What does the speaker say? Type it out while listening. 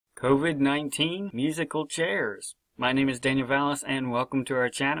COVID-19 musical chairs. My name is Daniel Valles and welcome to our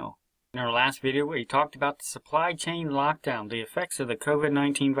channel. In our last video we talked about the supply chain lockdown, the effects of the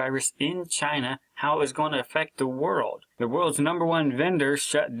COVID-19 virus in China, how it is going to affect the world. The world's #1 vendor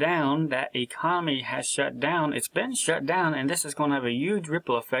shut down, that economy has shut down, it's been shut down, and this is going to have a huge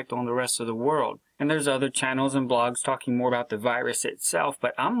ripple effect on the rest of the world. And there's other channels and blogs talking more about the virus itself,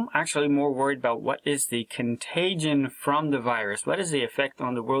 but I'm actually more worried about what is the contagion from the virus, what is the effect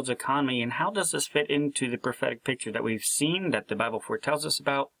on the world's economy, and how does this fit into the prophetic picture that we've seen, that the Bible foretells us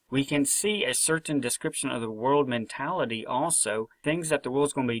about. We can see a certain description of the world mentality also, things that the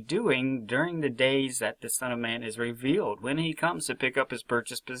world's going to be doing during the days that the Son of Man is revealed, when he comes to pick up his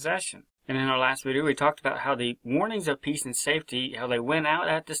purchased possession. And in our last video we talked about how the warnings of peace and safety, how they went out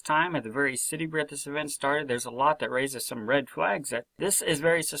at this time, at the very city where this event started. There's a lot that raises some red flags that this is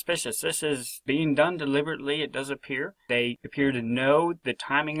very suspicious. This is being done deliberately, it does appear. They appear to know the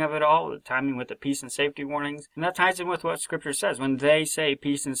timing of it all, the timing with the peace and safety warnings. And that ties in with what Scripture says. When they say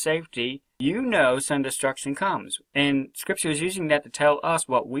peace and safety, you know sudden destruction comes. And Scripture is using that to tell us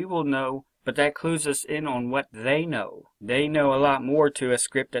what we will know, but that clues us in on what they know. They know a lot more to a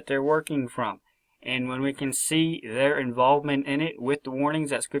script that they're working from. And when we can see their involvement in it with the warnings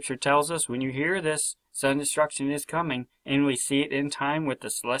that Scripture tells us, when you hear this, sudden destruction is coming, and we see it in time with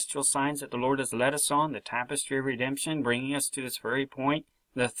the celestial signs that the Lord has led us on, the tapestry of redemption, bringing us to this very point,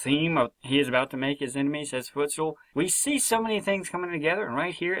 the theme of he is about to make his enemies his footstool. We see so many things coming together, and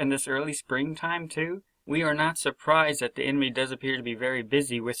right here in this early springtime too, we are not surprised that the enemy does appear to be very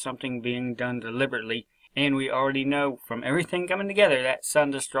busy with something being done deliberately, and we already know from everything coming together that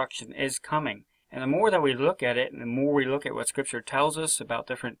sudden destruction is coming. And the more that we look at it, and the more we look at what Scripture tells us about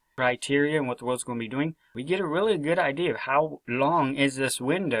different criteria and what the world's going to be doing, we get a really good idea of how long is this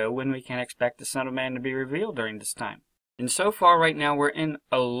window when we can expect the Son of Man to be revealed during this time. And so far right now we're in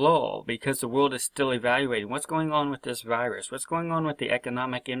a lull because the world is still evaluating what's going on with this virus, what's going on with the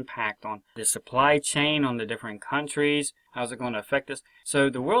economic impact on the supply chain, on the different countries, how's it going to affect us.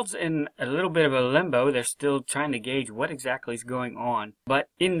 So the world's in a little bit of a limbo. They're still trying to gauge what exactly is going on. But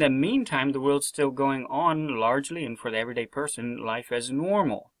in the meantime, the world's still going on largely, and for the everyday person, life as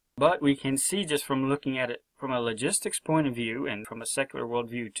normal. But we can see just from looking at it from a logistics point of view and from a secular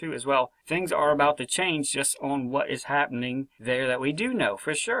worldview too as well, things are about to change just on what is happening there that we do know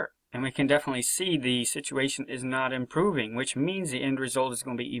for sure. And we can definitely see the situation is not improving, which means the end result is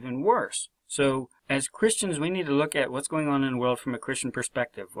going to be even worse. So as Christians, we need to look at what's going on in the world from a Christian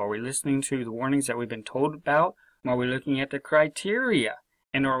perspective. Are we listening to the warnings that we've been told about? Are we looking at the criteria?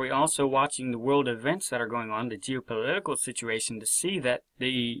 And are we also watching the world events that are going on, the geopolitical situation, to see that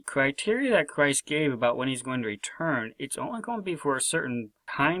the criteria that Christ gave about when he's going to return, it's only going to be for a certain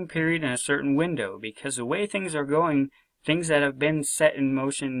time period and a certain window, because the way things are going, things that have been set in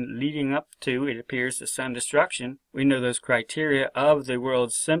motion leading up to, it appears, the sudden destruction, we know those criteria of the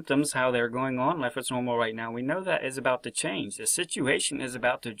world's symptoms, how they're going on, life is normal right now. We know that is about to change. The situation is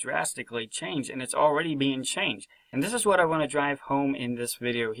about to drastically change, and it's already being changed. And this is what I want to drive home in this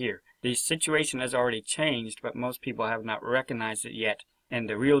video here. The situation has already changed, but most people have not recognized it yet. And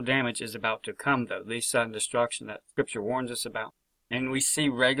the real damage is about to come, though. The sudden destruction that Scripture warns us about. And we see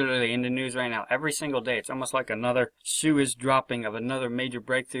regularly in the news right now, every single day, it's almost like another shoe is dropping of another major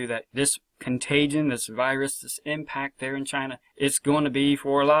breakthrough that this contagion, this virus, this impact there in China, it's going to be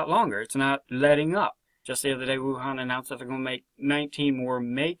for a lot longer. It's not letting up. Just the other day, Wuhan announced that they're going to make 19 more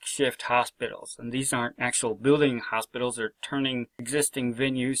makeshift hospitals. And these aren't actual building hospitals. They're turning existing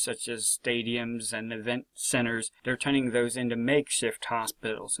venues such as stadiums and event centers. They're turning those into makeshift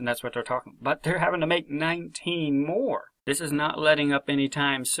hospitals. And that's what they're talking about. But they're having to make 19 more. This is not letting up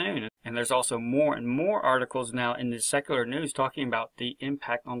anytime soon. And there's also more and more articles now in the secular news talking about the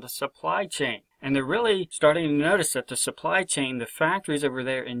impact on the supply chain. And they're really starting to notice that the supply chain, the factories over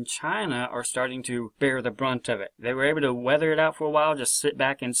there in China, are starting to bear the brunt of it. They were able to weather it out for a while, just sit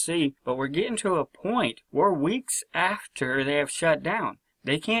back and see. But we're getting to a point, we're weeks after they have shut down.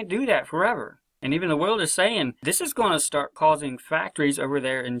 They can't do that forever. And even the world is saying this is going to start causing factories over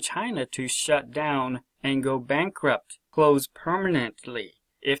there in China to shut down and go bankrupt, close permanently,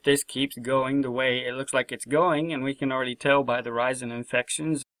 if this keeps going the way it looks like it's going. And we can already tell by the rise in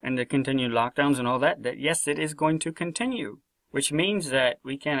infections and the continued lockdowns and all that, that yes, it is going to continue. Which means that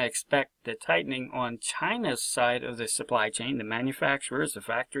we can expect the tightening on China's side of the supply chain, the manufacturers, the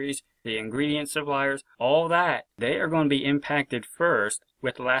factories, the ingredient suppliers, all that, they are going to be impacted first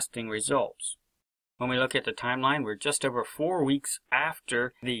with lasting results. When we look at the timeline, we're just over 4 weeks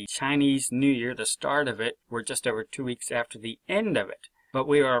after the Chinese New Year, the start of it. We're just over 2 weeks after the end of it. But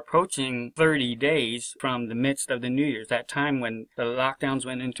we are approaching 30 days from the midst of the New Year's, that time when the lockdowns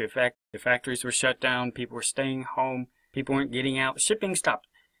went into effect. The factories were shut down, people were staying home, people weren't getting out, shipping stopped.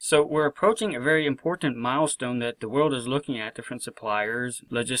 So we're approaching a very important milestone that the world is looking at, different suppliers,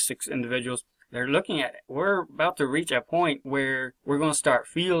 logistics individuals. They're looking at it. We're about to reach a point where we're going to start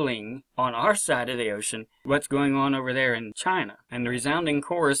feeling on our side of the ocean what's going on over there in China. And the resounding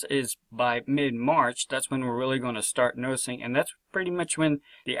chorus is by mid-March, that's when we're really going to start noticing. And that's pretty much when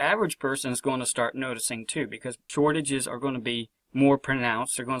the average person is going to start noticing too, because shortages are going to be more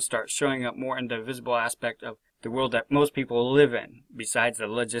pronounced. They're going to start showing up more in the visible aspect of the world that most people live in, besides the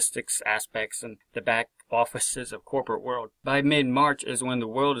logistics aspects and the back offices of corporate world. By mid-March is when the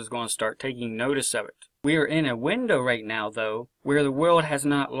world is going to start taking notice of it. We are in a window right now, though, where the world has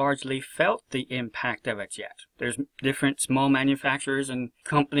not largely felt the impact of it yet. There's different small manufacturers and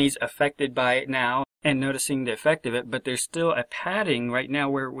companies affected by it now and noticing the effect of it, but there's still a padding right now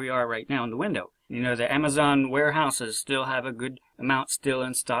where we are right now in the window. You know, the Amazon warehouses still have a good amount still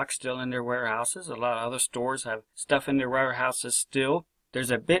in stock, still in their warehouses. A lot of other stores have stuff in their warehouses still.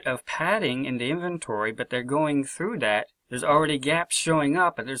 There's a bit of padding in the inventory, but they're going through that. There's already gaps showing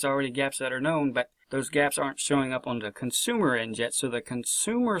up, and there's already gaps that are known, but those gaps aren't showing up on the consumer end yet, so the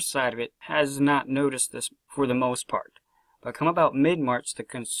consumer side of it has not noticed this for the most part. But come about mid-March, the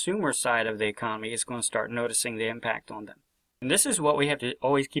consumer side of the economy is going to start noticing the impact on them. And this is what we have to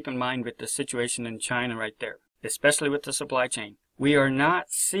always keep in mind with the situation in China right there, especially with the supply chain. We are not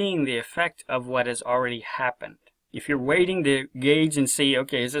seeing the effect of what has already happened. If you're waiting to gauge and see,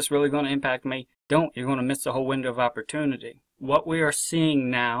 okay, is this really going to impact me? Don't. You're going to miss the whole window of opportunity. What we are seeing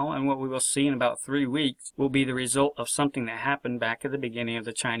now and what we will see in about 3 weeks will be the result of something that happened back at the beginning of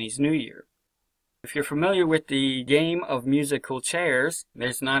the Chinese New Year. If you're familiar with the game of musical chairs,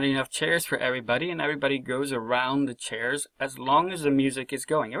 there's not enough chairs for everybody, and everybody goes around the chairs as long as the music is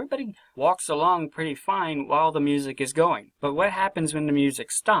going. Everybody walks along pretty fine while the music is going. But what happens when the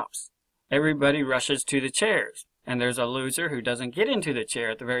music stops? Everybody rushes to the chairs, and there's a loser who doesn't get into the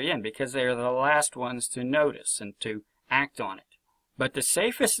chair at the very end because they're the last ones to notice and to act on it. But the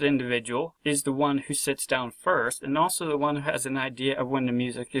safest individual is the one who sits down first, and also the one who has an idea of when the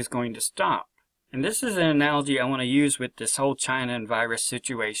music is going to stop. And this is an analogy I want to use with this whole China and virus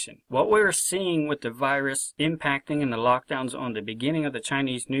situation. What we're seeing with the virus impacting and the lockdowns on the beginning of the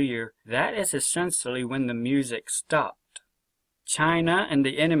Chinese New Year, that is essentially when the music stopped. China and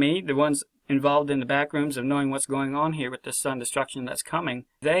the enemy, the ones involved in the back rooms of knowing what's going on here with the sun destruction that's coming,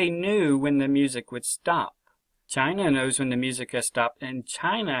 they knew when the music would stop. China knows when the music has stopped, and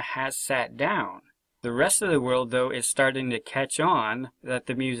China has sat down. The rest of the world, though, is starting to catch on that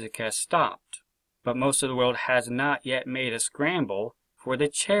the music has stopped. But most of the world has not yet made a scramble for the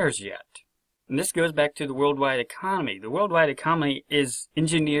chairs yet. And this goes back to the worldwide economy. The worldwide economy is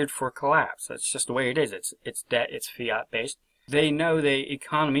engineered for collapse. That's just the way it is. It's debt, it's fiat-based. They know the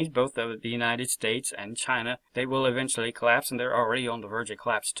economies, both of the United States and China, they will eventually collapse, and they're already on the verge of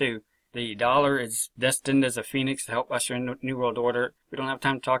collapse too. The dollar is destined as a phoenix to help usher in the New World Order. We don't have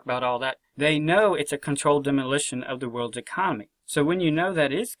time to talk about all that. They know it's a controlled demolition of the world's economy. So when you know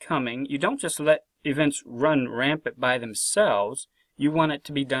that is coming, you don't just let events run rampant by themselves. You want it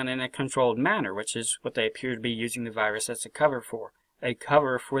to be done in a controlled manner, which is what they appear to be using the virus as a cover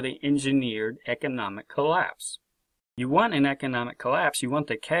for the engineered economic collapse. You want an economic collapse, you want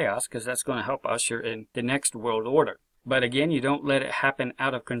the chaos, because that's going to help usher in the next world order. But again, you don't let it happen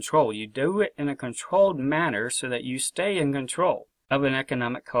out of control. You do it in a controlled manner so that you stay in control of an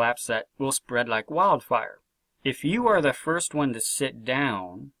economic collapse that will spread like wildfire. If you are the first one to sit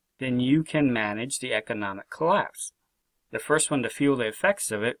down, then you can manage the economic collapse. The first one to feel the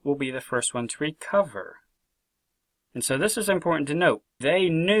effects of it will be the first one to recover. And so this is important to note. They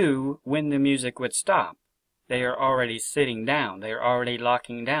knew when the music would stop. They are already sitting down. They are already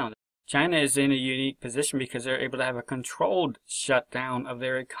locking down. China is in a unique position because they're able to have a controlled shutdown of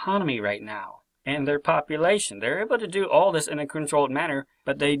their economy right now and their population. They're able to do all this in a controlled manner,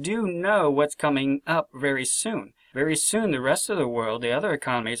 but they do know what's coming up very soon. Very soon, the rest of the world, the other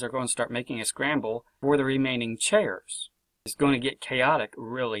economies, are going to start making a scramble for the remaining chairs. It's going to get chaotic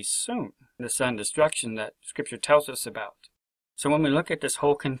really soon. The sun destruction that Scripture tells us about. So when we look at this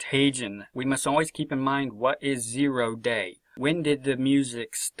whole contagion, we must always keep in mind what is 0 day. When did the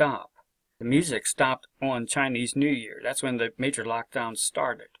music stop? The music stopped on Chinese New Year. That's when the major lockdown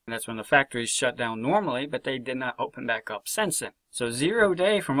started. And that's when the factories shut down normally, but they did not open back up since then. So 0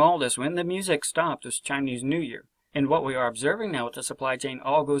 day from all this, when the music stopped, was Chinese New Year. And what we are observing now with the supply chain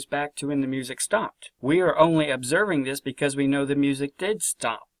all goes back to when the music stopped. We are only observing this because we know the music did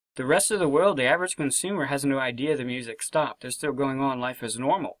stop. The rest of the world, the average consumer has no idea the music stopped. They're still going on life as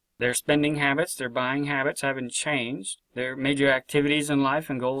normal. Their spending habits, their buying habits haven't changed. Their major activities in life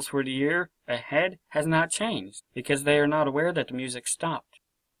and goals for the year ahead has not changed because they are not aware that the music stopped.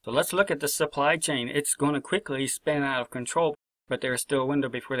 So let's look at the supply chain. It's going to quickly spin out of control, but there is still a window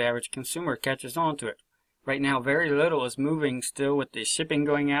before the average consumer catches on to it. Right now, very little is moving still with the shipping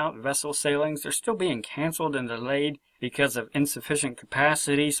going out, vessel sailings. They're still being canceled and delayed because of insufficient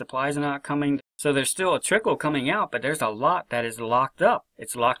capacity, supplies are not coming. So there's still a trickle coming out, but there's a lot that is locked up.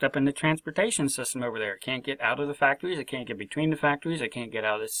 It's locked up in the transportation system over there. It can't get out of the factories, it can't get between the factories, it can't get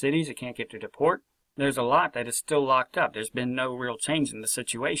out of the cities, it can't get to the port. There's a lot that is still locked up. There's been no real change in the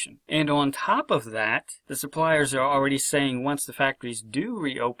situation. And on top of that, the suppliers are already saying once the factories do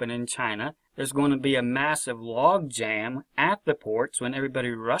reopen in China, there's going to be a massive log jam at the ports when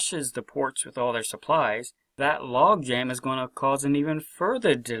everybody rushes the ports with all their supplies. That log jam is going to cause an even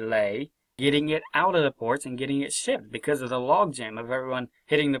further delay getting it out of the ports and getting it shipped because of the log jam of everyone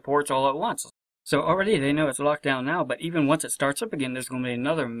hitting the ports all at once. So already they know it's locked down now, but even once it starts up again, there's going to be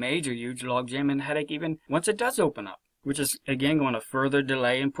another major huge log jam and headache even once it does open up, which is again going to further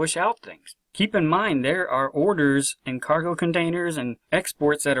delay and push out things. Keep in mind there are orders and cargo containers and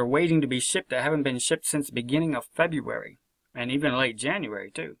exports that are waiting to be shipped that haven't been shipped since the beginning of February and even late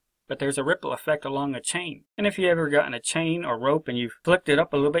January too. But there's a ripple effect along a chain. And if you ever gotten a chain or rope and you've flicked it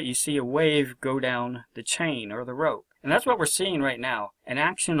up a little bit, you see a wave go down the chain or the rope. And that's what we're seeing right now. An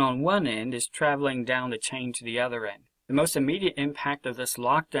action on one end is traveling down the chain to the other end. The most immediate impact of this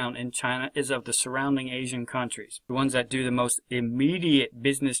lockdown in China is of the surrounding Asian countries, the ones that do the most immediate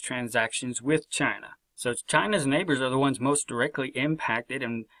business transactions with China. So China's neighbors are the ones most directly impacted,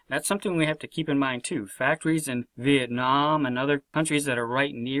 and that's something we have to keep in mind too. Factories in Vietnam and other countries that are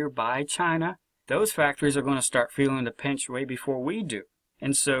right nearby China, those factories are going to start feeling the pinch way before we do.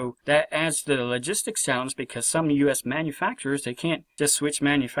 And so that adds to the logistics challenge because some U.S. manufacturers, they can't just switch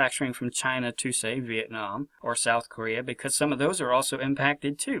manufacturing from China to, say, Vietnam or South Korea because some of those are also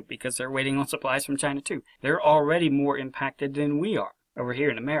impacted too because they're waiting on supplies from China too. They're already more impacted than we are over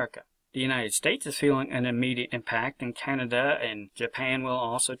here in America. The United States is feeling an immediate impact, and Canada and Japan will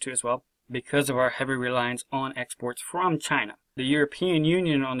also too as well because of our heavy reliance on exports from China. The European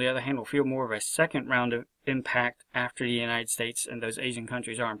Union, on the other hand, will feel more of a second round of impact after the United States and those Asian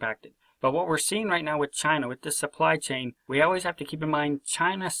countries are impacted. But what we're seeing right now with China, with this supply chain, we always have to keep in mind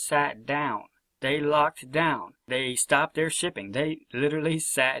China sat down. They locked down. They stopped their shipping. They literally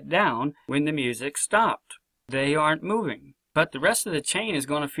sat down when the music stopped. They aren't moving. But the rest of the chain is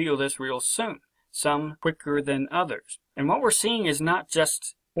going to feel this real soon, some quicker than others. And what we're seeing is not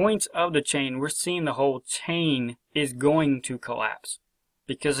just points of the chain, we're seeing the whole chain is going to collapse.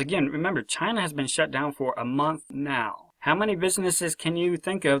 Because again, remember, China has been shut down for a month now. How many businesses can you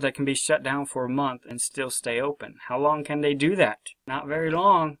think of that can be shut down for a month and still stay open? How long can they do that? Not very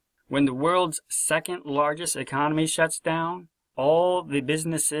long. When the world's second largest economy shuts down, all the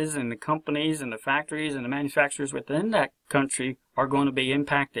businesses and the companies and the factories and the manufacturers within that country are going to be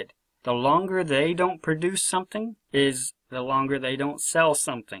impacted. The longer they don't produce something is the longer they don't sell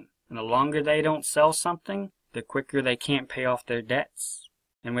something. And the longer they don't sell something, the quicker they can't pay off their debts.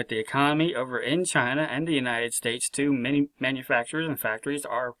 And with the economy over in China and the United States too, many manufacturers and factories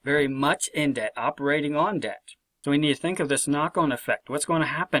are very much in debt, operating on debt. So we need to think of this knock-on effect. What's going to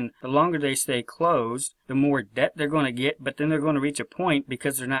happen, the longer they stay closed, the more debt they're going to get, but then they're going to reach a point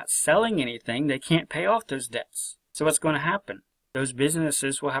because they're not selling anything, they can't pay off those debts. So what's going to happen? Those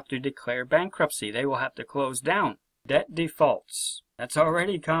businesses will have to declare bankruptcy. They will have to close down. Debt defaults. That's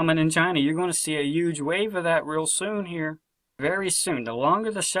already common in China. You're going to see a huge wave of that real soon here. Very soon. The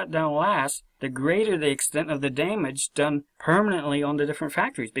longer the shutdown lasts, the greater the extent of the damage done permanently on the different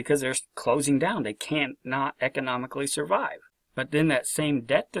factories because they're closing down. They can't not economically survive. But then that same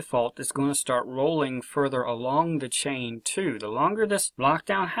debt default is going to start rolling further along the chain too. The longer this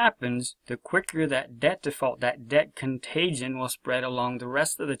lockdown happens, the quicker that debt default, that debt contagion will spread along the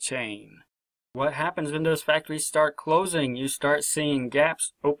rest of the chain. What happens when those factories start closing? You start seeing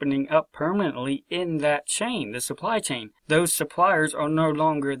gaps opening up permanently in that chain, the supply chain. Those suppliers are no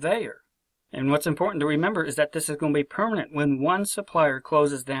longer there. And what's important to remember is that this is going to be permanent. When one supplier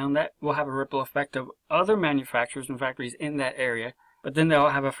closes down, that will have a ripple effect of other manufacturers and factories in that area, but then they'll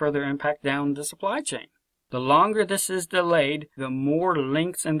have a further impact down the supply chain. The longer this is delayed, the more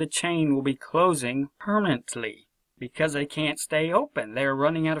links in the chain will be closing permanently because they can't stay open. They're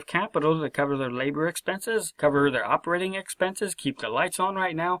running out of capital to cover their labor expenses, cover their operating expenses, keep the lights on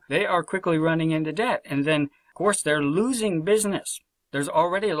right now. They are quickly running into debt, and then, of course, they're losing business. There's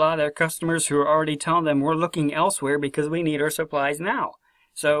already a lot of their customers who are already telling them we're looking elsewhere because we need our supplies now.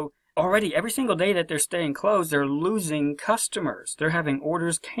 So already every single day that they're staying closed, they're losing customers. They're having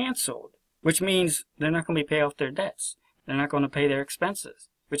orders canceled, which means they're not going to be pay off their debts. They're not going to pay their expenses,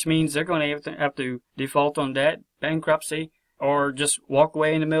 which means they're going to have to default on debt, bankruptcy, or just walk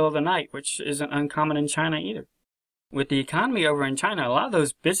away in the middle of the night, which isn't uncommon in China either. With the economy over in China, a lot of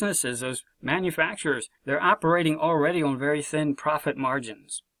those businesses, those manufacturers, they're operating already on very thin profit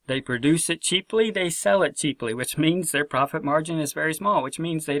margins. They produce it cheaply, they sell it cheaply, which means their profit margin is very small, which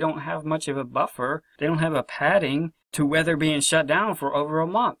means they don't have much of a buffer. They don't have a padding to weather being shut down for over a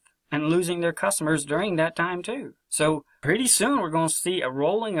month and losing their customers during that time too. So pretty soon we're going to see a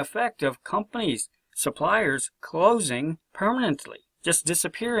rolling effect of companies, suppliers closing permanently, just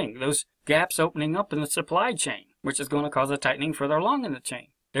disappearing, those gaps opening up in the supply chain, which is going to cause a tightening further along in the chain.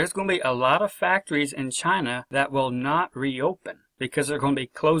 There's going to be a lot of factories in China that will not reopen because they're going to be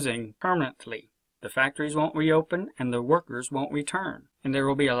closing permanently. The factories won't reopen and the workers won't return. And there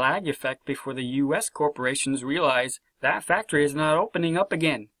will be a lag effect before the U.S. corporations realize that factory is not opening up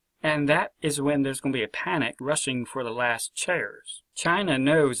again. And that is when there's going to be a panic rushing for the last chairs. China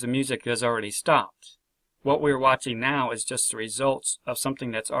knows the music has already stopped. What we're watching now is just the results of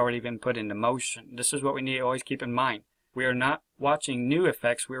something that's already been put into motion. This is what we need to always keep in mind. We are not watching new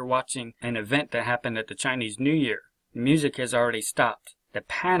effects. We're watching an event that happened at the Chinese New Year. The music has already stopped. The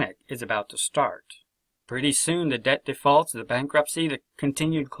panic is about to start. Pretty soon, the debt defaults, the bankruptcy, the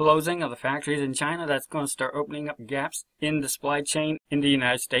continued closing of the factories in China, that's going to start opening up gaps in the supply chain in the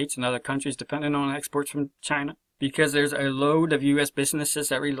United States and other countries depending on exports from China. Because there's a load of U.S. businesses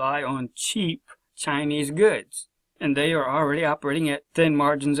that rely on cheap Chinese goods. And they are already operating at thin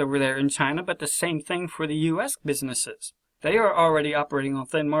margins over there in China, but the same thing for the U.S. businesses. They are already operating on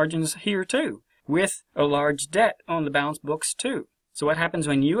thin margins here too, with a large debt on the balance books too. So what happens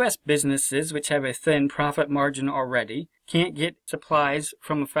when U.S. businesses, which have a thin profit margin already, can't get supplies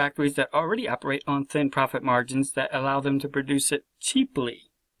from factories that already operate on thin profit margins that allow them to produce it cheaply?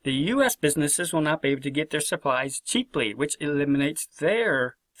 The U.S. businesses will not be able to get their supplies cheaply, which eliminates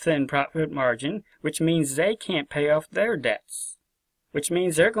their thin profit margin, which means they can't pay off their debts, which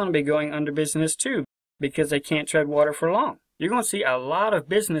means they're going to be going under business too because they can't tread water for long. You're going to see a lot of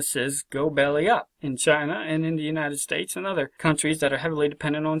businesses go belly up in China and in the United States and other countries that are heavily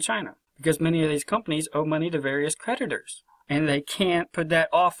dependent on China because many of these companies owe money to various creditors and they can't put that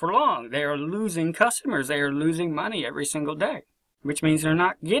off for long. They are losing customers. They are losing money every single day, which means they're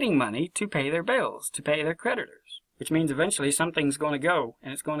not getting money to pay their bills, to pay their creditors, which means eventually something's going to go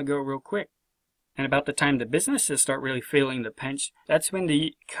and it's going to go real quick. And about the time the businesses start really feeling the pinch, that's when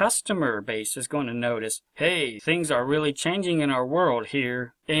the customer base is going to notice, hey, things are really changing in our world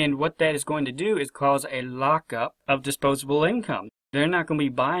here. And what that is going to do is cause a lockup of disposable income. They're not going to be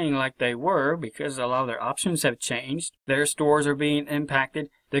buying like they were because a lot of their options have changed. Their stores are being impacted.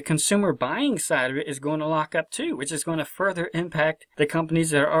 The consumer buying side of it is going to lock up too, which is going to further impact the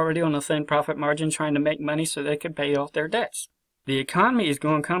companies that are already on a thin profit margin trying to make money so they can pay off their debts. The economy is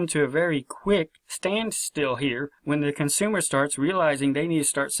going to come to a very quick standstill here when the consumer starts realizing they need to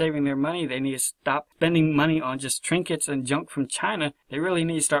start saving their money. They need to stop spending money on just trinkets and junk from China. They really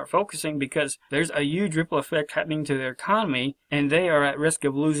need to start focusing because there's a huge ripple effect happening to their economy and they are at risk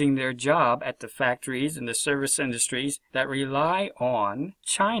of losing their job at the factories and the service industries that rely on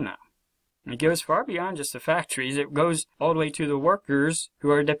China. It goes far beyond just the factories. It goes all the way to the workers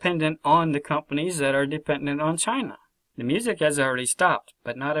who are dependent on the companies that are dependent on China. The music has already stopped,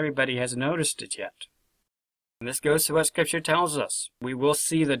 but not everybody has noticed it yet. And this goes to what Scripture tells us. We will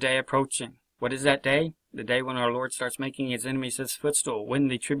see the day approaching. What is that day? The day when our Lord starts making his enemies his footstool, when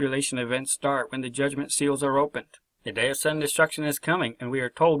the tribulation events start, when the judgment seals are opened. The day of sudden destruction is coming, and we are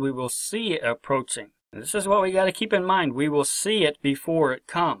told we will see it approaching. And this is what we got to keep in mind. We will see it before it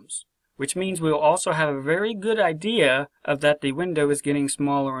comes. Which means we'll also have a very good idea of that the window is getting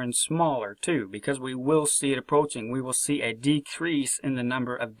smaller and smaller too, because we will see it approaching. We will see a decrease in the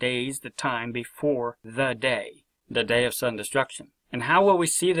number of days, the time before the day of sudden destruction. And how will we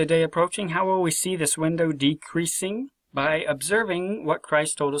see the day approaching? How will we see this window decreasing? By observing what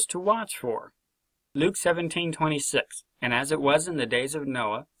Christ told us to watch for. Luke 17:26. And as it was in the days of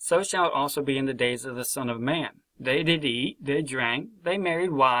Noah, so shall it also be in the days of the Son of Man. They did eat, they drank, they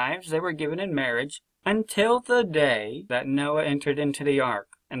married wives, they were given in marriage, until the day that Noah entered into the ark,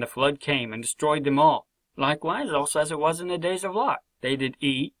 and the flood came and destroyed them all. Likewise also as it was in the days of Lot. They did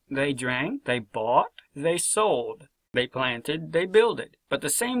eat, they drank, they bought, they sold, they planted, they builded. But the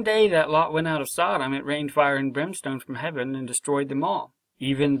same day that Lot went out of Sodom, it rained fire and brimstone from heaven and destroyed them all.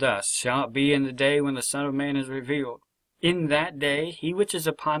 Even thus shall it be in the day when the Son of Man is revealed. In that day he which is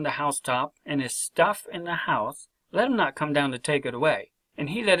upon the housetop, and his stuff in the house, let him not come down to take it away. And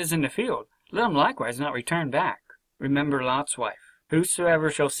he that is in the field, let him likewise not return back. Remember Lot's wife. Whosoever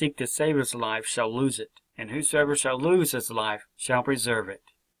shall seek to save his life shall lose it, and whosoever shall lose his life shall preserve it.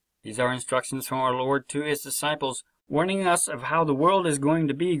 These are instructions from our Lord to his disciples, warning us of how the world is going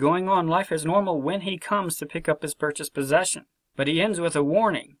to be going on life as normal when he comes to pick up his purchased possession. But he ends with a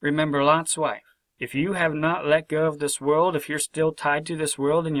warning. Remember Lot's wife. If you have not let go of this world, if you're still tied to this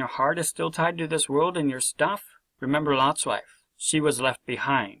world and your heart is still tied to this world and your stuff, remember Lot's wife. She was left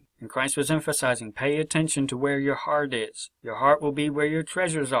behind. And Christ was emphasizing, pay attention to where your heart is. Your heart will be where your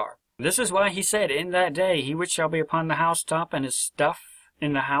treasures are. This is why he said, in that day, he which shall be upon the housetop and his stuff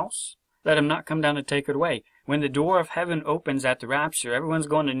in the house, let him not come down to take it away. When the door of heaven opens at the rapture, everyone's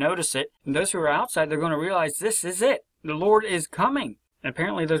going to notice it. And those who are outside, they're going to realize this is it. The Lord is coming. And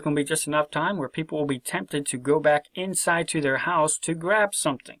apparently there's going to be just enough time where people will be tempted to go back inside to their house to grab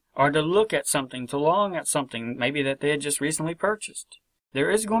something, or to look at something, to long at something, maybe that they had just recently purchased. There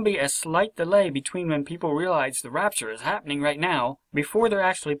is going to be a slight delay between when people realize the rapture is happening right now before they're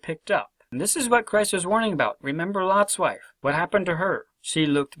actually picked up. And this is what Christ was warning about. Remember Lot's wife. What happened to her? She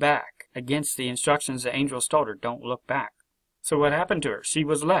looked back against the instructions the angels told her, don't look back. So what happened to her? She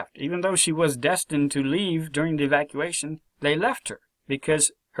was left. Even though she was destined to leave during the evacuation, they left her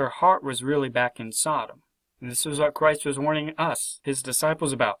because her heart was really back in Sodom. And this is what Christ was warning us, his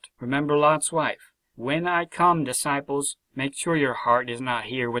disciples, about. Remember Lot's wife. When I come, disciples, make sure your heart is not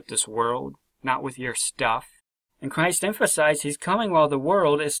here with this world, not with your stuff. And Christ emphasized he's coming while the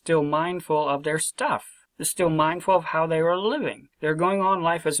world is still mindful of their stuff. They're still mindful of how they are living. They're going on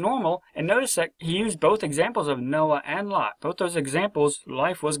life as normal. And notice that he used both examples of Noah and Lot. Both those examples,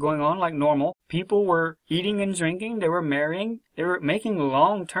 life was going on like normal. People were eating and drinking. They were marrying. They were making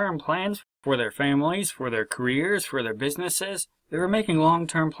long-term plans for their families, for their careers, for their businesses. They were making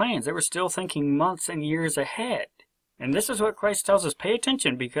long-term plans. They were still thinking months and years ahead. And this is what Christ tells us. Pay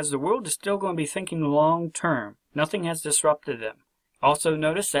attention, because the world is still going to be thinking long-term. Nothing has disrupted them. Also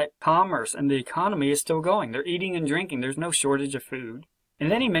notice that commerce and the economy is still going. They're eating and drinking. There's no shortage of food.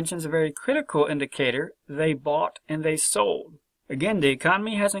 And then he mentions a very critical indicator. They bought and they sold. Again, the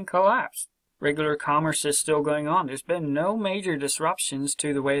economy hasn't collapsed. Regular commerce is still going on. There's been no major disruptions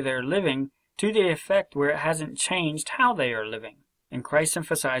to the way they're living, to the effect where it hasn't changed how they are living. And Christ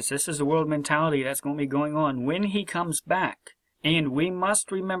emphasized this is the world mentality that's going to be going on when he comes back. And we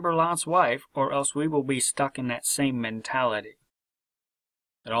must remember Lot's wife, or else we will be stuck in that same mentality.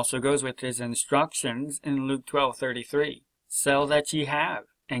 It also goes with his instructions in Luke 12:33. Sell that ye have,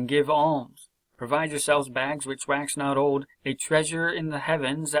 and give alms. Provide yourselves bags which wax not old, a treasure in the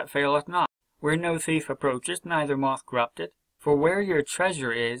heavens that faileth not, where no thief approacheth, neither moth corrupteth. For where your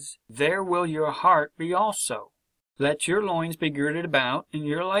treasure is, there will your heart be also. Let your loins be girded about, and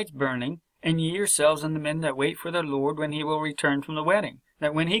your lights burning, and ye yourselves and the men that wait for the Lord when he will return from the wedding,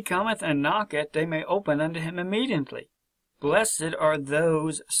 that when he cometh and knocketh, they may open unto him immediately. Blessed are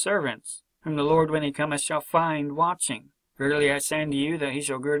those servants, whom the Lord when he cometh shall find watching. Verily I say unto you, that he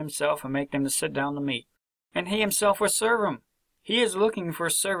shall gird himself, and make them to sit down to meat. And he himself will serve them. He is looking for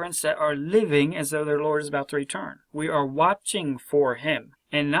servants that are living as though their Lord is about to return. We are watching for him.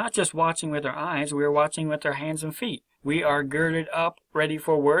 And not just watching with our eyes, we are watching with our hands and feet. We are girded up, ready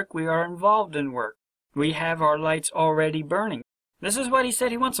for work. We are involved in work. We have our lights already burning. This is what he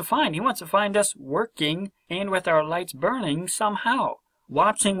said he wants to find. He wants to find us working and with our lights burning somehow.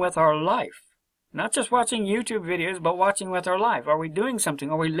 Watching with our life. Not just watching YouTube videos, but watching with our life. Are we doing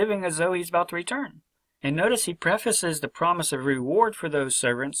something? Are we living as though he's about to return? And notice he prefaces the promise of reward for those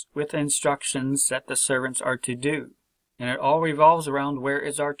servants with instructions that the servants are to do. And it all revolves around, where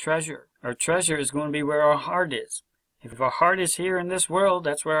is our treasure? Our treasure is going to be where our heart is. If our heart is here in this world,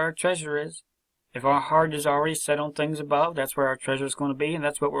 that's where our treasure is. If our heart is already set on things above, that's where our treasure is going to be, and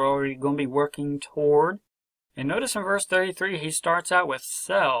that's what we're already going to be working toward. And notice in verse 33, he starts out with,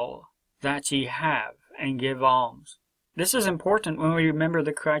 sell that ye have, and give alms. This is important when we remember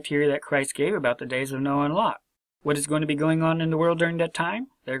the criteria that Christ gave about the days of Noah and Lot. What is going to be going on in the world during that time?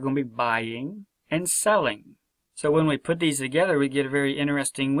 They're going to be buying and selling. So when we put these together, we get a very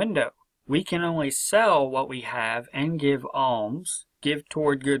interesting window. We can only sell what we have and give alms, give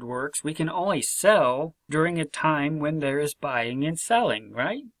toward good works. We can only sell during a time when there is buying and selling,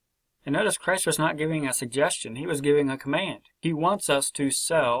 right? And notice Christ was not giving a suggestion. He was giving a command. He wants us to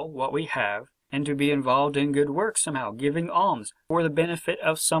sell what we have and to be involved in good works somehow, giving alms for the benefit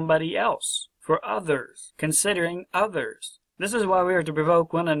of somebody else, for others, considering others. This is why we are to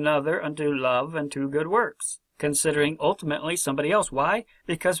provoke one another unto love and to good works, considering ultimately somebody else. Why?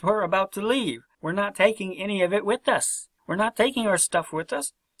 Because we're about to leave. We're not taking any of it with us. We're not taking our stuff with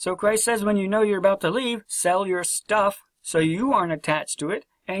us. So Christ says when you know you're about to leave, sell your stuff so you aren't attached to it,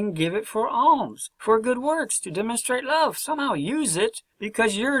 and give it for alms, for good works, to demonstrate love. Somehow use it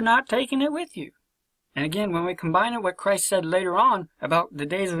because you're not taking it with you. And again, when we combine it with what Christ said later on about the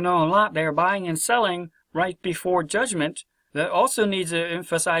days of Noah and Lot, they are buying and selling right before judgment, that also needs to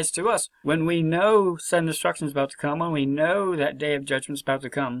emphasize to us, when we know sudden destruction is about to come, when we know that day of judgment is about to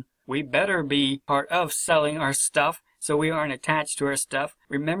come, we better be part of selling our stuff so we aren't attached to our stuff,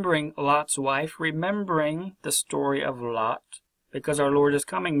 remembering Lot's wife, remembering the story of Lot, because our Lord is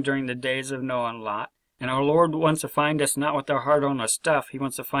coming during the days of Noah and Lot. And our Lord wants to find us not with our heart on our stuff. He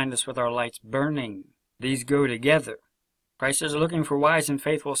wants to find us with our lights burning. These go together. Christ is looking for wise and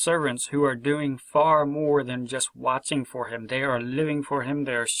faithful servants who are doing far more than just watching for Him. They are living for Him,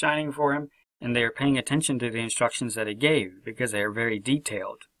 they are shining for Him, and they are paying attention to the instructions that He gave, because they are very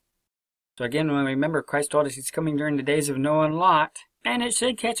detailed. So again, when we remember, Christ told us He's coming during the days of Noah and Lot, and it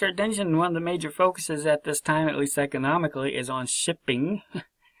should catch our attention. One of the major focuses at this time, at least economically, is on shipping,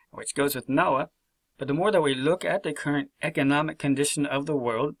 which goes with Noah. But the more that we look at the current economic condition of the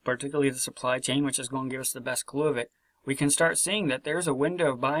world, particularly the supply chain, which is going to give us the best clue of it, we can start seeing that there's a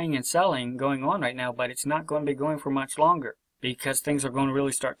window of buying and selling going on right now, but it's not going to be going for much longer, because things are going to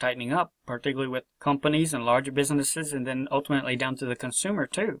really start tightening up, particularly with companies and larger businesses, and then ultimately down to the consumer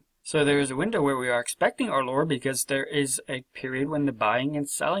too. So there is a window where we are expecting our Lord, because there is a period when the buying and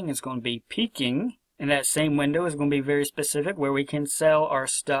selling is going to be peaking, and that same window is going to be very specific, where we can sell our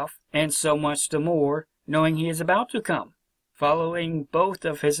stuff and so much the more, knowing He is about to come, following both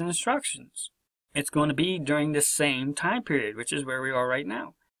of His instructions. It's going to be during the same time period, which is where we are right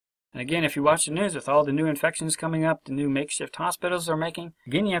now. And again, if you watch the news with all the new infections coming up, the new makeshift hospitals they're making,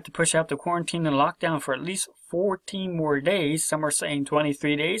 again, you have to push out the quarantine and lockdown for at least 14 more days. Some are saying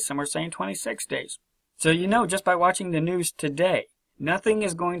 23 days, some are saying 26 days. So you know, just by watching the news today, nothing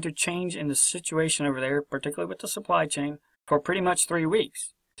is going to change in the situation over there, particularly with the supply chain, for pretty much 3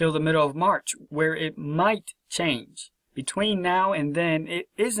 weeks, till the middle of March, where it might change. Between now and then, it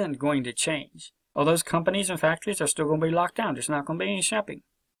isn't going to change. All those companies and factories are still going to be locked down. There's not going to be any shipping.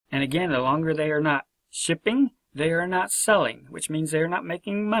 And again, the longer they are not shipping, they are not selling, which means they are not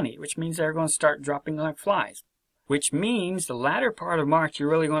making money, which means they're going to start dropping like flies. Which means the latter part of March, you're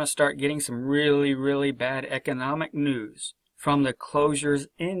really going to start getting some really, really bad economic news from the closures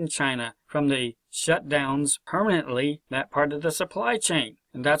in China, from the shutdowns permanently, that part of the supply chain.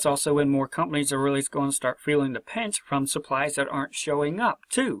 And that's also when more companies are really going to start feeling the pinch from supplies that aren't showing up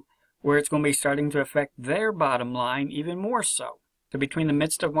too, where it's going to be starting to affect their bottom line even more so. So between the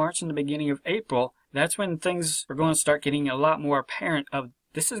midst of March and the beginning of April, that's when things are going to start getting a lot more apparent of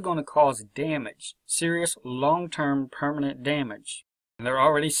this is going to cause damage, serious long-term permanent damage. And they're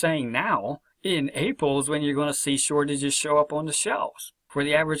already saying now, in April is when you're going to see shortages show up on the shelves for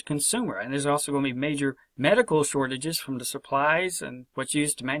the average consumer. And there's also going to be major medical shortages from the supplies and what's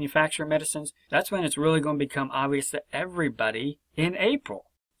used to manufacture medicines. That's when it's really going to become obvious to everybody in April.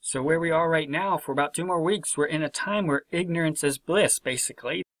 So where we are right now, for about 2 more weeks, we're in a time where ignorance is bliss,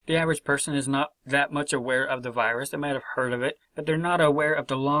 basically. The average person is not that much aware of the virus. They might have heard of it, but they're not aware of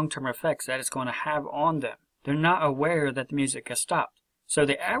the long-term effects that it's going to have on them. They're not aware that the music has stopped. So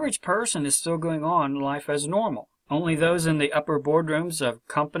the average person is still going on life as normal. Only those in the upper boardrooms of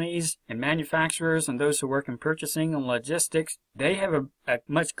companies and manufacturers and those who work in purchasing and logistics, they have a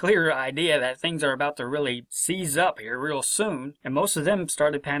much clearer idea that things are about to really seize up here real soon. And most of them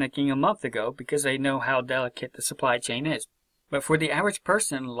started panicking a month ago because they know how delicate the supply chain is. But for the average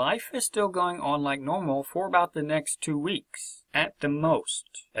person, life is still going on like normal for about the next 2 weeks, at the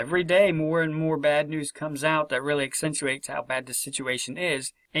most. Every day, more and more bad news comes out that really accentuates how bad the situation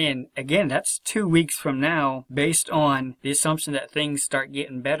is. And again, that's 2 weeks from now, based on the assumption that things start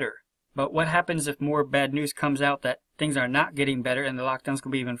getting better. But what happens if more bad news comes out that things are not getting better and the lockdown's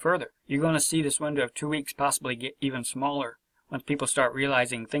going to be even further? You're going to see this window of 2 weeks possibly get even smaller. Once people start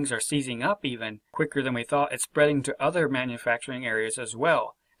realizing things are seizing up even quicker than we thought, it's spreading to other manufacturing areas as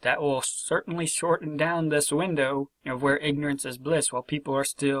well. That will certainly shorten down this window of where ignorance is bliss, while people are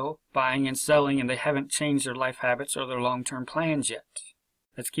still buying and selling and they haven't changed their life habits or their long-term plans yet.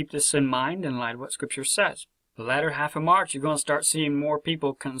 Let's keep this in mind in light of what Scripture says. The latter half of March, you're going to start seeing more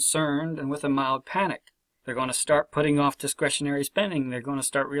people concerned and with a mild panic. They're going to start putting off discretionary spending. They're going to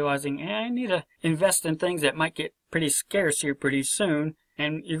start realizing, I need to invest in things that might get pretty scarce here pretty soon.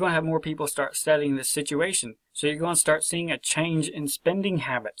 And you're going to have more people start studying this situation. So you're going to start seeing a change in spending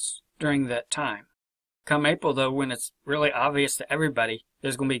habits during that time. Come April, though, when it's really obvious to everybody,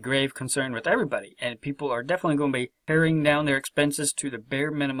 there's going to be grave concern with everybody, and people are definitely going to be paring down their expenses to the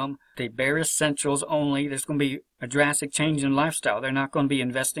bare minimum, the bare essentials only. There's going to be a drastic change in lifestyle. They're not going to be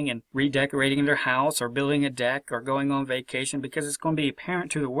investing in redecorating their house or building a deck or going on vacation, because it's going to be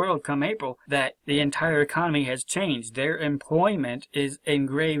apparent to the world come April that the entire economy has changed. Their employment is in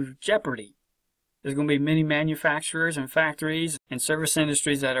grave jeopardy. There's going to be many manufacturers and factories and service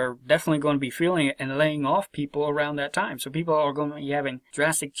industries that are definitely going to be feeling it and laying off people around that time. So people are going to be having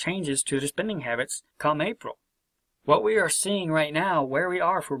drastic changes to their spending habits come April. What we are seeing right now, where we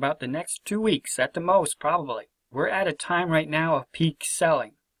are for about the next 2 weeks at the most probably, we're at a time right now of peak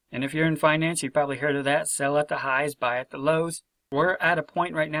selling. And if you're in finance, you've probably heard of that. Sell at the highs, buy at the lows. We're at a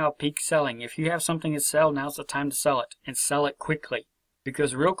point right now of peak selling. If you have something to sell, now's the time to sell it, and sell it quickly.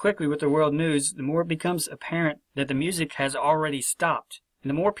 Because real quickly with the world news, the more it becomes apparent that the music has already stopped. And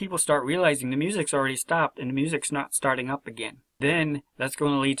the more people start realizing the music's already stopped and the music's not starting up again, then that's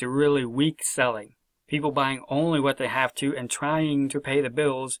going to lead to really weak selling. People buying only what they have to and trying to pay the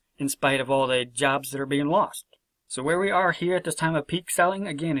bills in spite of all the jobs that are being lost. So where we are here at this time of peak selling,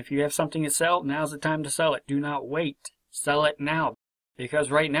 again, if you have something to sell, now's the time to sell it. Do not wait. Sell it now. Because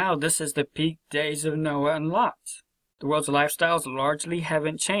right now, this is the peak days of Noah and Lot. The world's lifestyles largely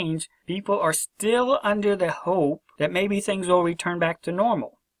haven't changed. People are still under the hope that maybe things will return back to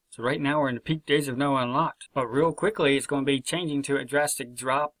normal. So right now we're in the peak days of Noah and Lot. But real quickly it's going to be changing to a drastic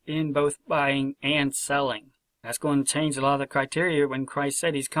drop in both buying and selling. That's going to change a lot of the criteria. When Christ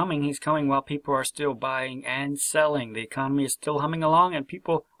said he's coming while people are still buying and selling. The economy is still humming along and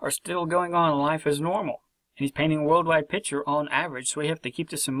people are still going on. Life is normal. And he's painting a worldwide picture on average, so we have to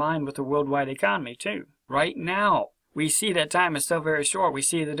keep this in mind with the worldwide economy too. Right now, we see that time is still very short. We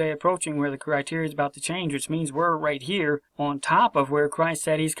see the day approaching where the criteria is about to change, which means we're right here on top of where Christ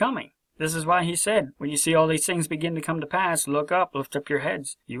said he's coming. This is why he said, when you see all these things begin to come to pass, look up, lift up your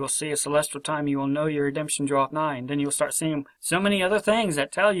heads. You will see a celestial time, you will know your redemption draweth nigh. And then you'll start seeing so many other things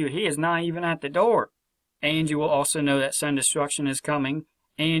that tell you he is not even at the door. And you will also know that sudden destruction is coming,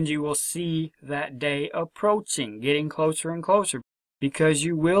 and you will see that day approaching, getting closer and closer. Because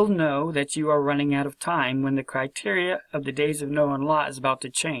you will know that you are running out of time when the criteria of the days of Noah and Lot is about to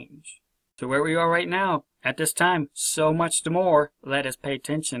change. So where we are right now, at this time, so much the more, let us pay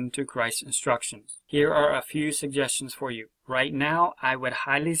attention to Christ's instructions. Here are a few suggestions for you. Right now, I would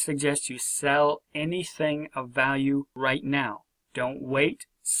highly suggest you sell anything of value right now. Don't wait,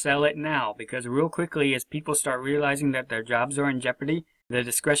 sell it now. Because real quickly, as people start realizing that their jobs are in jeopardy, the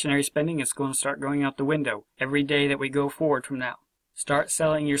discretionary spending is going to start going out the window every day that we go forward from now. Start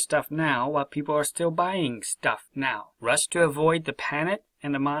selling your stuff now while people are still buying stuff now. Rush to avoid the panic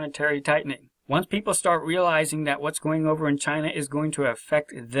and the monetary tightening. Once people start realizing that what's going over in China is going to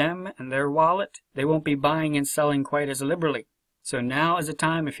affect them and their wallet, they won't be buying and selling quite as liberally. So now is the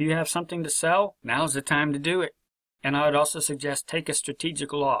time, if you have something to sell, now's the time to do it. And I would also suggest take a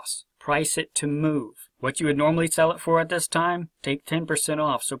strategic loss. Price it to move. What you would normally sell it for at this time, take 10%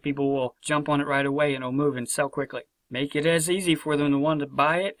 off so people will jump on it right away and it'll move and sell quickly. Make it as easy for them to want to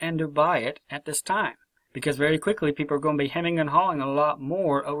buy it and to buy it at this time. Because very quickly people are going to be hemming and hawing a lot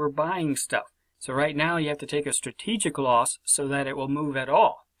more over buying stuff. So right now you have to take a strategic loss so that it will move at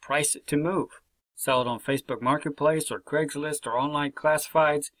all. Price it to move. Sell it on Facebook Marketplace or Craigslist or online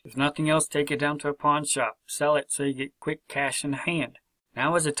classifieds. If nothing else, take it down to a pawn shop. Sell it so you get quick cash in hand.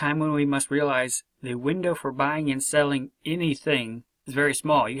 Now is a time when we must realize the window for buying and selling anything is very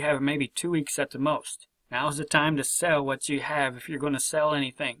small. You have maybe 2 weeks at the most. Now is the time to sell what you have if you're going to sell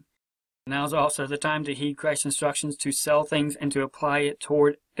anything. Now is also the time to heed Christ's instructions to sell things and to apply it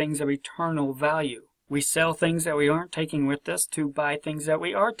toward things of eternal value. We sell things that we aren't taking with us to buy things that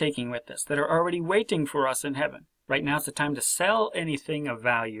we are taking with us, that are already waiting for us in heaven. Right now is the time to sell anything of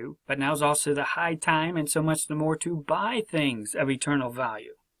value, but now is also the high time and so much the more to buy things of eternal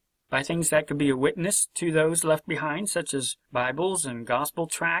value. Buy things that could be a witness to those left behind, such as Bibles and gospel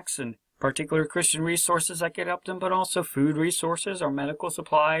tracts and particular Christian resources that could help them, but also food resources or medical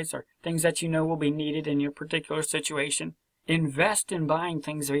supplies or things that you know will be needed in your particular situation. Invest in buying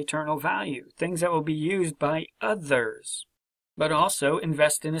things of eternal value, things that will be used by others. But also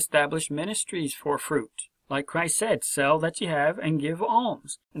invest in established ministries for fruit. Like Christ said, sell that you have and give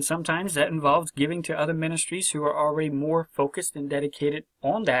alms. And sometimes that involves giving to other ministries who are already more focused and dedicated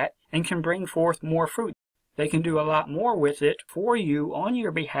on that and can bring forth more fruit. They can do a lot more with it for you on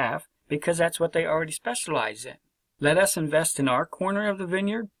your behalf, because that's what they already specialize in. Let us invest in our corner of the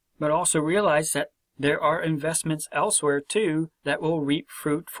vineyard, but also realize that there are investments elsewhere too that will reap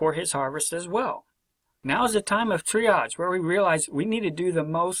fruit for his harvest as well. Now is a time of triage where we realize we need to do the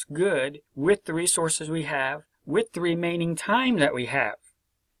most good with the resources we have, with the remaining time that we have.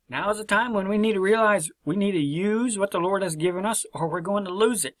 Now is a time when we need to realize we need to use what the Lord has given us or we're going to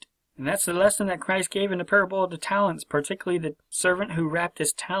lose it. And that's the lesson that Christ gave in the parable of the talents, particularly the servant who wrapped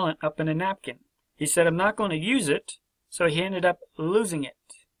his talent up in a napkin. He said, I'm not going to use it, so he ended up losing it.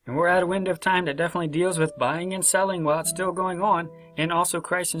 And we're at a window of time that definitely deals with buying and selling while it's still going on, and also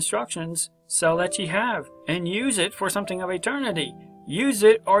Christ's instructions, sell that ye have, and use it for something of eternity. Use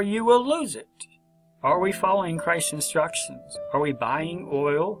it or you will lose it. Are we following Christ's instructions? Are we buying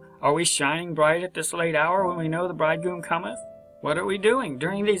oil? Are we shining bright at this late hour when we know the bridegroom cometh? What are we doing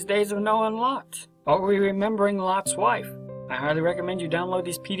during these days of Noah and Lot? Are we remembering Lot's wife? I highly recommend you download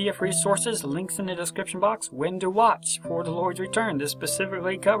these PDF resources, links in the description box, when to watch for the Lord's return. This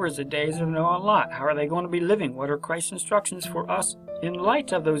specifically covers the days of Noah and Lot. How are they going to be living? What are Christ's instructions for us in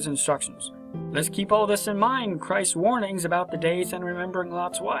light of those instructions? Let's keep all this in mind, Christ's warnings about the days and remembering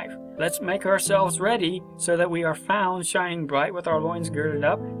Lot's wife. Let's make ourselves ready so that we are found shining bright with our loins girded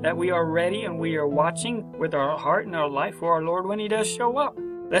up, that we are ready and we are watching with our heart and our life for our Lord when He does show up.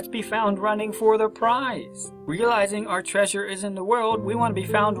 Let's be found running for the prize. Realizing our treasure is in the world, we want to be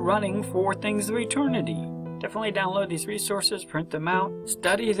found running for things of eternity. Definitely download these resources, print them out,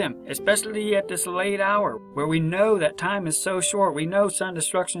 study them, especially at this late hour where we know that time is so short. We know sudden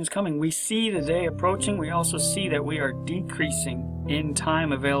destruction is coming. We see the day approaching. We also see that we are decreasing in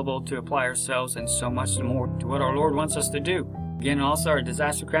time available to apply ourselves and so much more to what our Lord wants us to do. Again, also our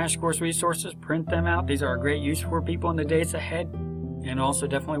disaster crash course resources, print them out. These are a great use for people in the days ahead. And also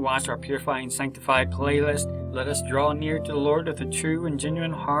definitely watch our Purifying Sanctified playlist. Let us draw near to the Lord with a true and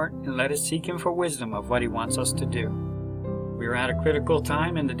genuine heart, and let us seek Him for wisdom of what He wants us to do. We are at a critical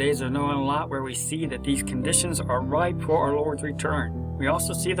time in the days of Noah and Lot where we see that these conditions are ripe for our Lord's return. We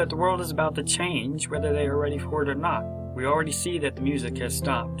also see that the world is about to change, whether they are ready for it or not. We already see that the music has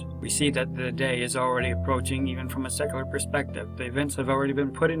stopped. We see that the day is already approaching, even from a secular perspective. The events have already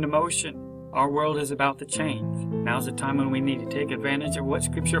been put into motion. Our world is about to change. Now's the time when we need to take advantage of what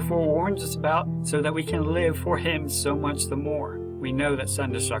Scripture forewarns us about so that we can live for Him so much the more. We know that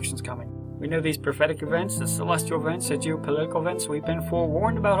sudden destruction is coming. We know these prophetic events, the celestial events, the geopolitical events. We've been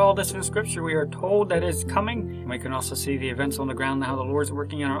forewarned about all this in Scripture. We are told that it's coming. And we can also see the events on the ground and how the Lord's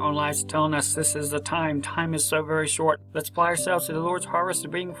working in our own lives, telling us this is the time. Time is so very short. Let's apply ourselves to the Lord's harvest to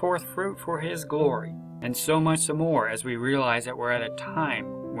bring forth fruit for His glory. And so much more as we realize that we're at a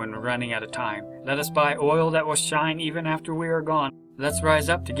time when we're running out of time. Let us buy oil that will shine even after we are gone. Let's rise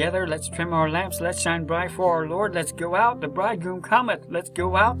up together. Let's trim our lamps. Let's shine bright for our Lord. Let's go out. The bridegroom cometh. Let's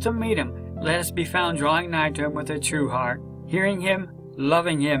go out to meet Him. Let us be found drawing nigh to Him with a true heart, hearing Him,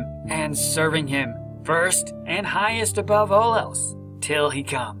 loving Him, and serving Him, first and highest above all else, till He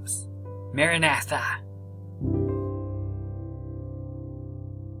comes. Maranatha.